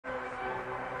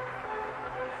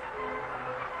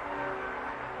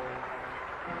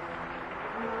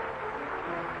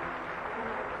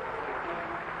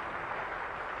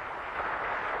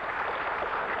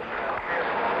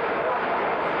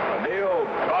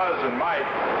might,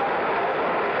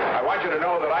 I want you to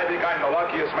know that I think I'm the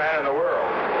luckiest man in the world.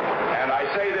 And I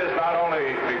say this not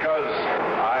only because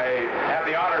I have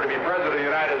the honor to be President of the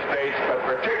United States, but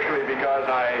particularly because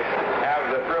I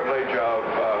have the privilege of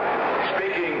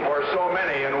speaking for so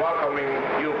many and welcoming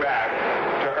you back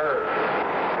to Earth.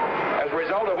 As a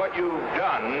result of what you've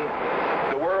done,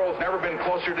 the world's never been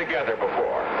closer together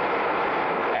before.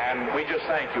 And we just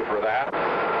thank you for that.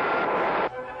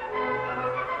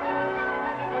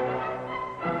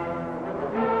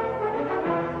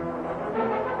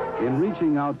 In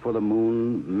reaching out for the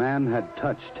moon, man had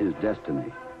touched his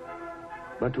destiny.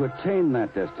 But to attain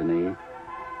that destiny,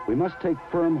 we must take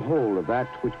firm hold of that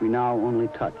which we now only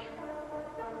touch,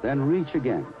 then reach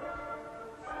again.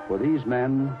 For these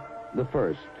men, the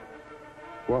first,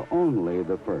 were only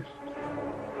the first.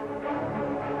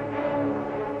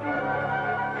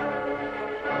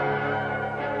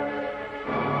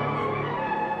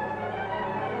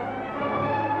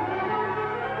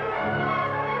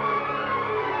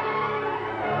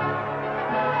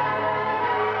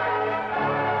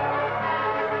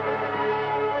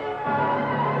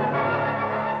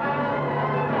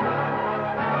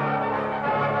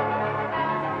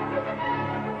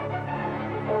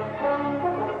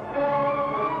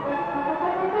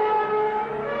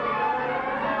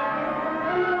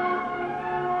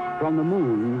 From the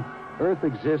moon, Earth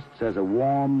exists as a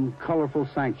warm, colorful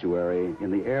sanctuary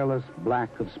in the airless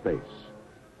black of space.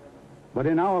 But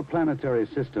in our planetary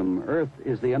system, Earth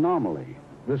is the anomaly,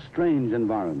 the strange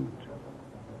environment.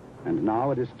 And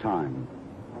now it is time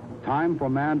for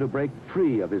man to break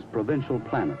free of his provincial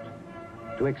planet,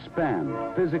 to expand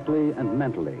physically and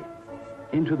mentally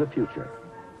into the future,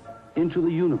 into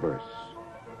the universe,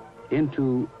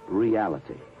 into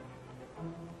reality.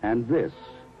 And this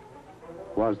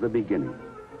was the beginning.